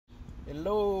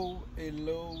Hello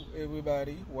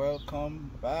everybody,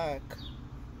 welcome back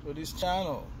to this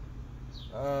channel.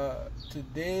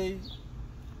 Today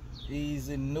is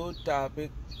a new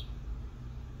topic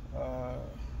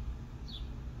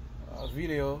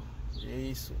video.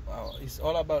 It's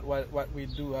all about what we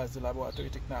do as a laboratory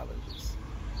technologist.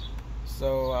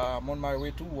 So I'm on my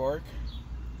way to work.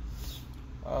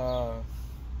 I'm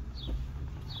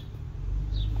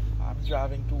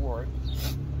driving to work.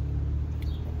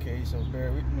 Okay, so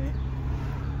bear with me.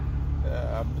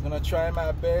 I'm gonna try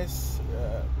my best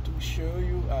to show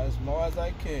you as more as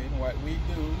I can what we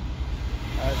do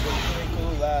as a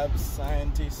clinical lab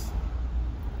scientist.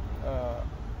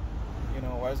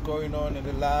 What's going on in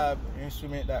the lab,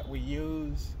 instrument that we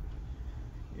use,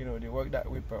 the work that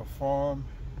we perform.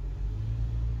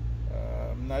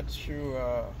 I'm not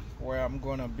sure where I'm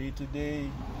gonna be today.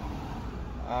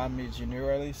 I'm a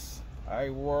generalist. I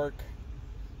work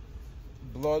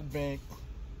blood bank,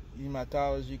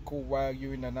 hematology,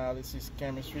 coagulation analysis,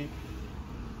 chemistry,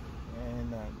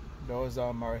 and those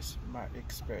are my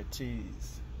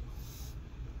expertise.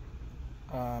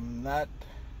 I'm not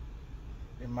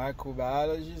a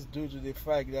microbiologist due to the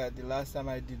fact that the last time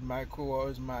I did micro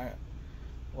was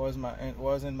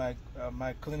in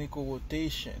my clinical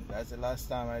rotation. That's the last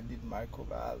time I did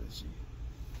microbiology.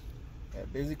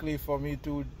 Basically, for me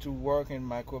to work in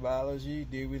microbiology,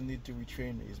 they will need to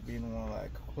retrain me. It's been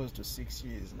close to 6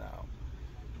 years now.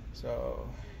 So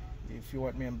if you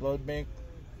want me in blood bank,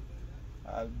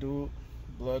 I'll do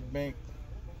blood bank,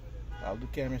 I'll do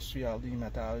chemistry, I'll do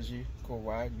hematology,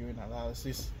 coagulation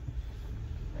analysis,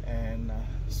 and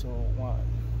so on,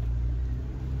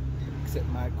 except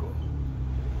micro.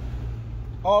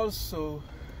 Also,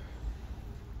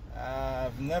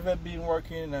 I've never been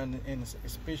working in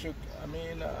special, I'm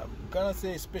gonna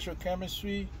say special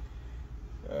chemistry,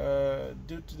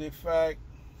 due to the fact,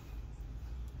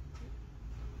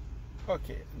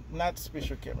 not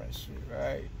special chemistry,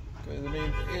 right? Because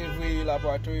every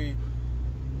laboratory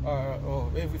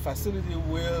or every facility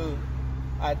will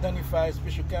identify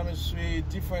special chemistry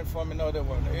different from another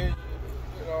one.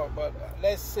 But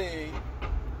let's say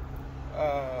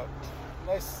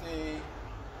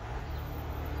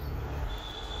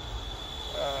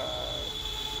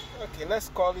let's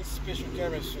call it special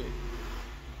chemistry.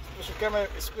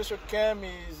 Special chem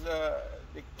is the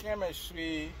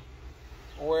chemistry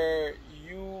where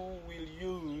you will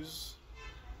use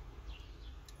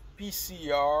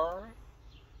PCR,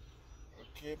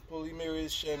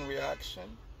 polymerase chain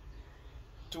reaction,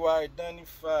 to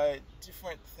identify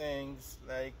different things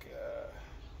like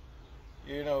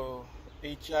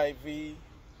HIV,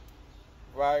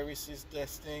 viruses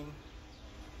testing,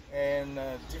 and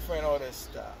different other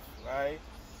stuff, right?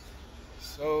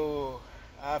 So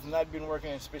I've not been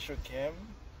working in special chem,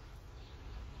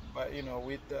 but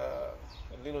with a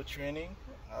little training,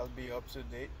 I'll be up to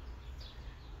date.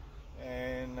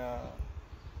 And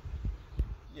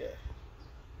yeah,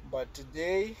 but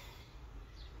today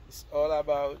it's all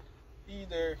about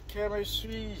either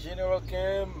chemistry, general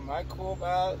chem,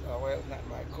 microbiology, not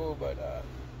micro, but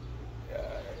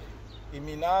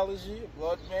immunology,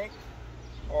 blood bank,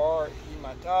 or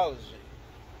hematology.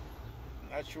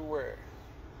 Not sure where.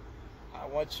 I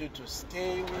want you to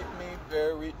stay with me,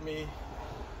 bear with me,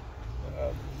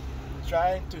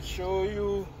 trying to show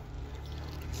you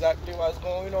exactly what's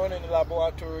going on in the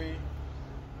laboratory.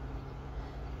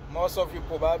 Most of you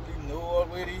probably know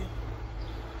already.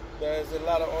 There's a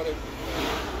lot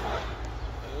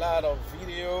of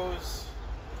videos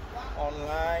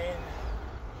online.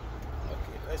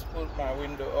 Okay, let's put my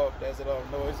window up. There's a lot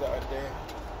of noise out there.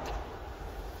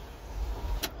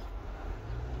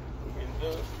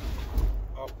 Window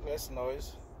up, less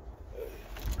noise.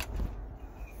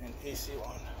 And AC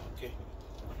one.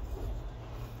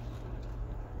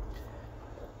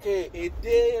 Okay, a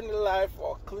day in the life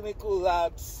of clinical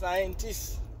lab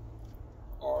scientists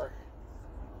or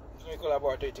clinical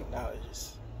laboratory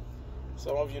technologists.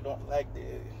 Some of you don't like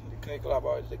the clinical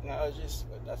laboratory technologists,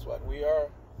 but that's what we are.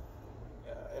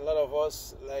 A lot of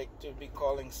us like to be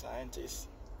calling scientists.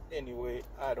 Anyway,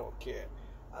 I don't care.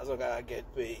 As long as I get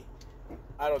paid,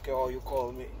 I don't care how you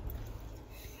call me.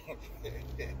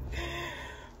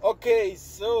 Okay,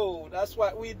 so that's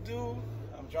what we do.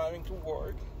 I'm driving to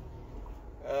work.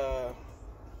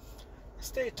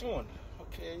 Stay tuned.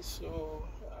 Okay, so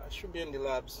I should be in the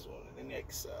lab soon. In the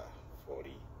next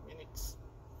 40 minutes,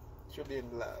 should be in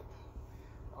the lab.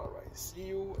 All right, see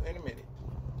you in a minute.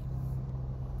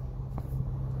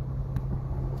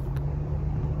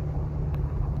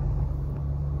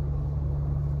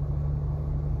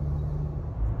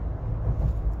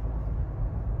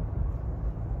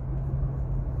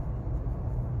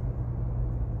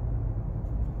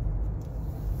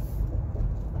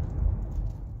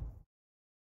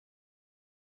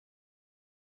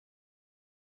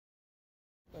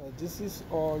 This is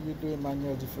all you do in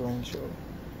manual differential.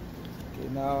 Okay,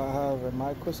 now I have a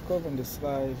microscope and the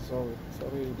slide is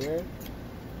already there.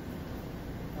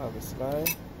 I have a slide.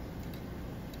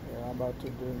 Yeah, I'm about to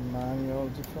do manual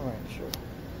differential.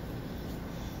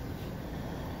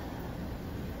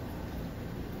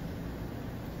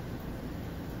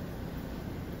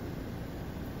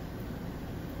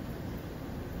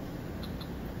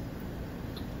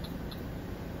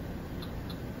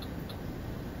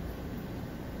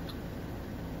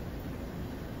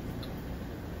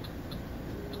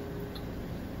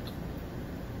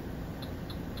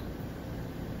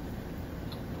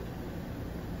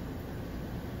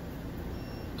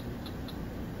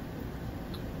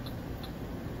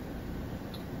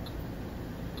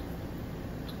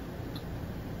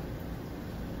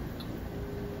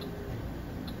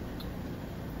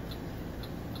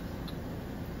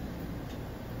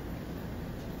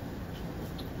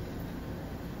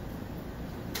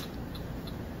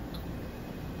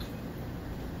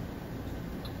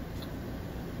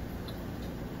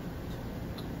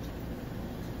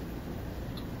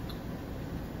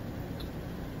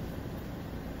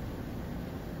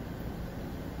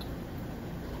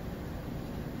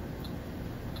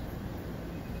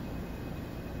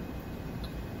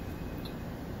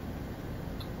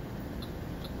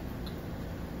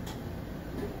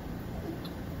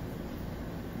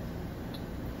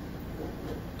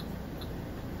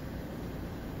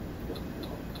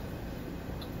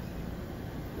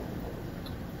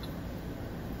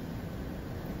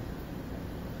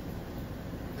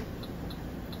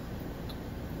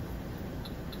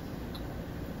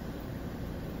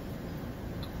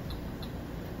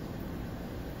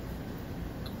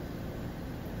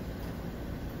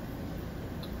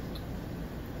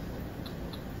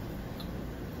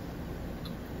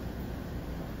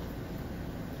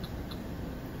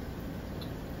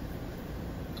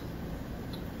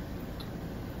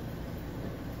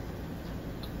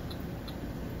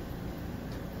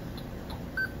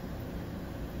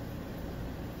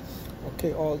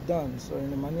 Okay, all done. So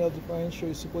in the manual differential,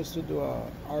 you're supposed to do a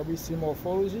RBC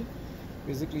morphology.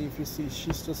 Basically, if you see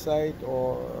schistocyte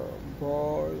or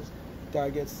bars,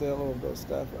 target cell, all those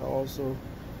stuff, also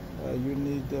you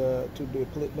need to do a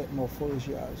platelet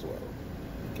morphology as well.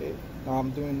 Okay, now I'm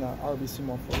doing the RBC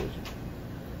morphology.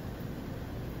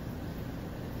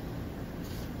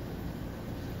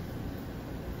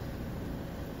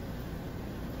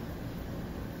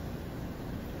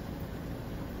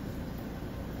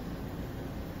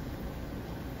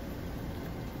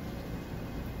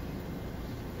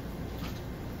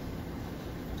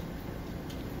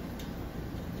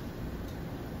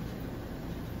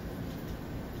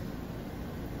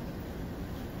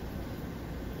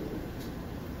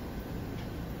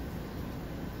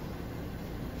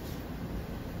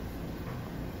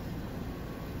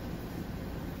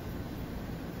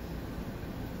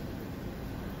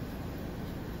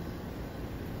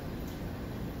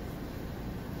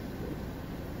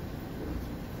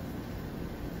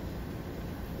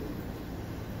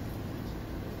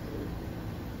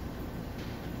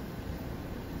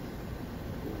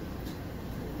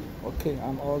 Okay,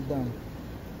 I'm all done.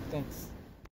 Thanks.